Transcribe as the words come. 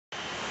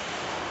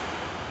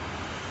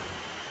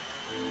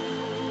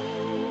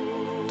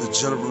The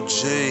General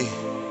G,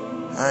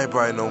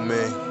 everybody know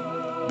me.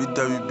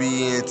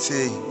 BWBENT.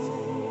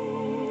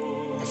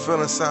 I'm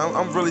feeling sad.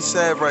 I'm really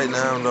sad right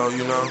now, though,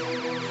 you know.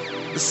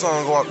 This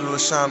song go out to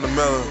Lashinia,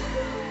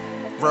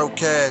 Rell,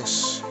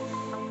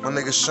 my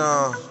nigga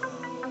Sean,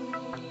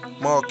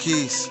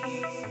 Marquise.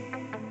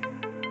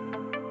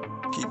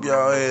 Keep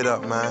y'all head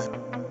up, man.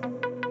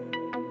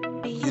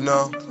 You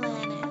know,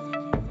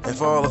 and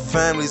for all the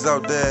families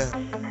out there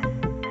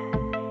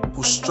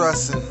who's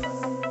stressing,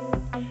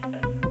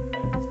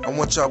 I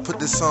want y'all to put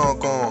this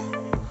song on.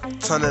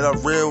 Turn it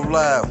up real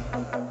loud.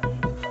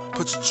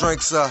 Put your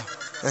drinks up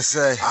and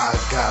say, I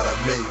gotta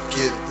make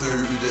it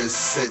through this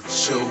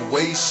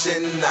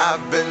situation.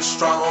 I've been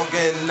strong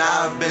and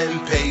I've been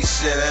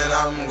patient, and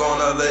I'm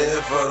gonna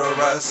live for the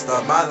rest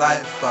of my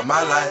life, for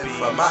my life,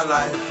 for my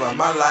life, for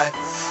my life.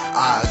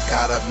 I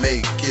gotta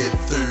make it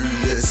through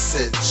this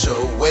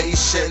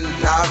situation.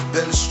 I've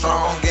been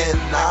strong and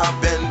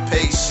I've been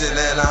patient,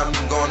 and I'm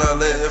gonna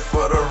live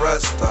for the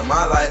rest of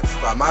my life,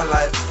 for my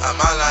life, for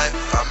my life,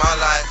 for my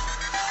life.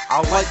 I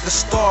like to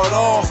start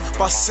off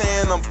by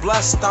saying I'm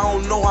blessed. I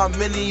don't know how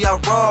many I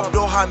robbed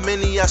or how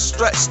many I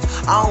stretched.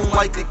 I don't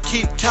like to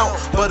keep count,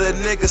 but a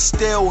nigga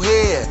still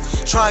here,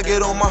 trying to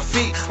get on my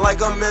feet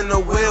like I'm in a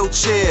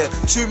wheelchair.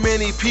 Too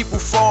many people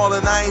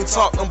falling, I ain't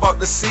talking about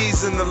the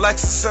season. The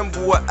Lexus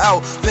symbol are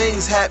out,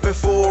 things happen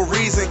for a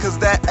reason, cause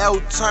that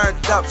L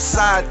turned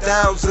upside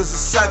down is a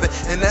 7,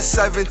 and that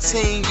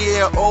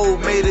 17-year-old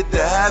made it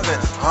to heaven.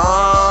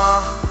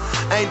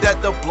 Ain't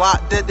that the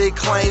block that they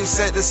claim?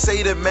 Said to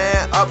say the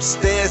man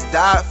upstairs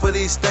died for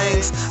these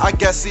things. I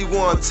guess he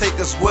wanna take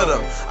us with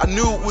him. I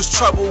knew it was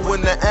trouble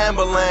when the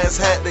ambulance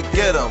had to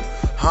get him.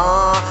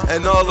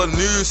 And all the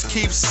news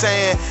keeps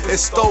saying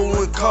it's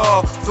stolen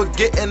car,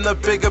 forgetting the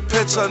bigger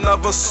picture,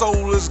 another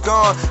soul is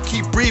gone.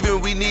 Keep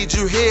breathing, we need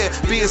you here,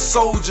 be a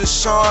soldier,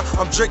 Sean.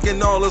 I'm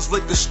drinking all this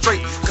liquor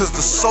straight, cause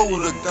the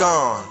soda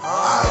gone.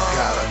 I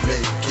gotta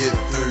make it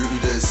through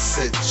this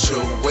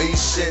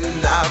situation.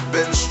 I've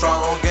been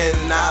strong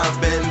and I've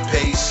been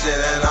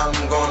patient, and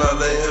I'm gonna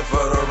live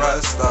for the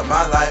rest of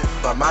my life,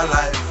 for my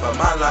life, for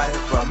my life,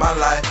 for my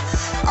life.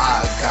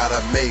 I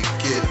gotta make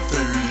it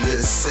through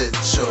this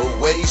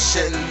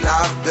situation.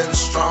 I've been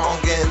strong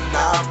and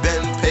I've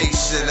been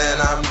patient,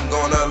 and I'm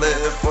gonna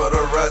live for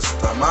the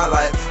rest of my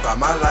life, for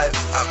my life,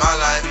 for my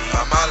life,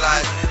 for my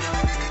life.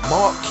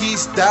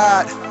 Marquise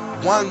died.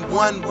 One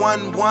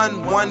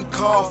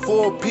car,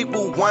 4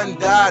 people, 1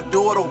 died,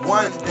 daughter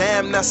 1.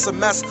 Damn, that's a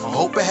mess. I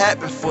hope it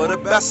happened for the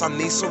best. I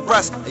need some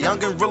rest. A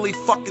youngin' really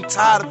fucking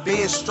tired of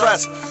being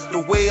stressed.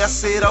 The way I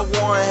said I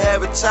wanna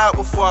have a child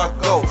before I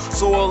go,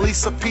 so at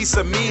least a piece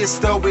of me is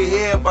still be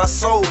here by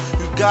soul.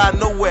 You gotta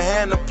know what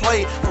hand to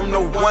play from the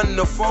 1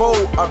 to 4.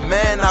 A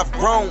man I've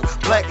grown,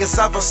 black as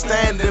ever,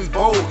 standing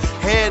bold.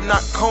 Head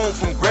not combed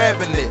from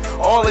grabbing it.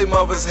 All they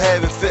mothers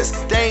having fits.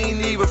 They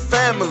ain't even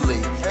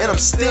family, and I'm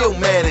still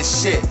mad as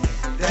shit.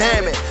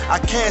 Damn it, I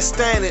can't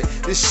stand it.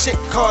 This shit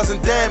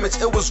causing damage.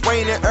 It was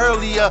raining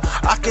earlier,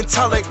 I can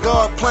tell that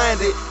God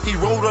planned it. He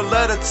wrote a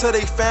letter to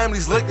their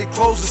families, licked it,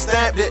 closed and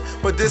stamped it.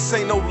 But this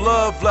ain't no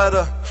love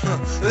letter.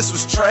 This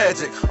was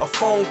tragic. A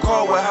phone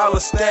call with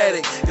hella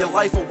static. Your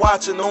life of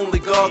watching, only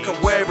God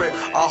can wear it.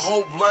 I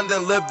hope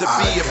London lived to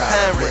be a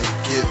parent.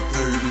 Get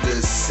through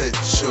this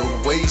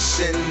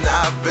situation.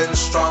 I've been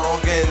strong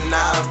and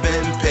I've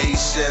been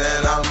patient,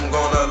 and I'm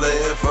gonna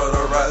live for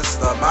the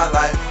rest of my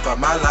life, for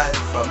my life,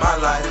 for my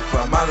life,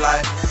 for my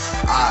life.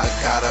 I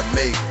gotta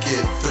make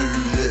it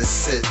through this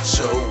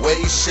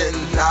situation.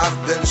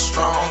 I've been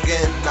strong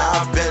and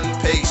I've been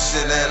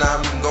patient, and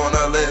I'm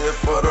gonna live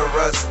for the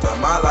rest of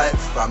my life,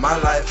 for my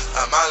life,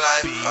 for my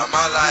life, for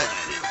my life.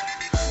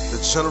 The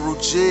General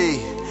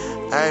G,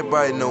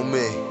 everybody know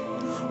me.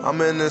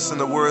 I'm in this in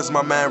the words of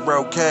my man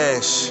Rell. Put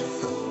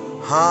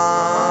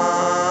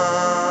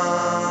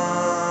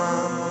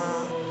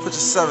your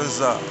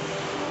 7s up.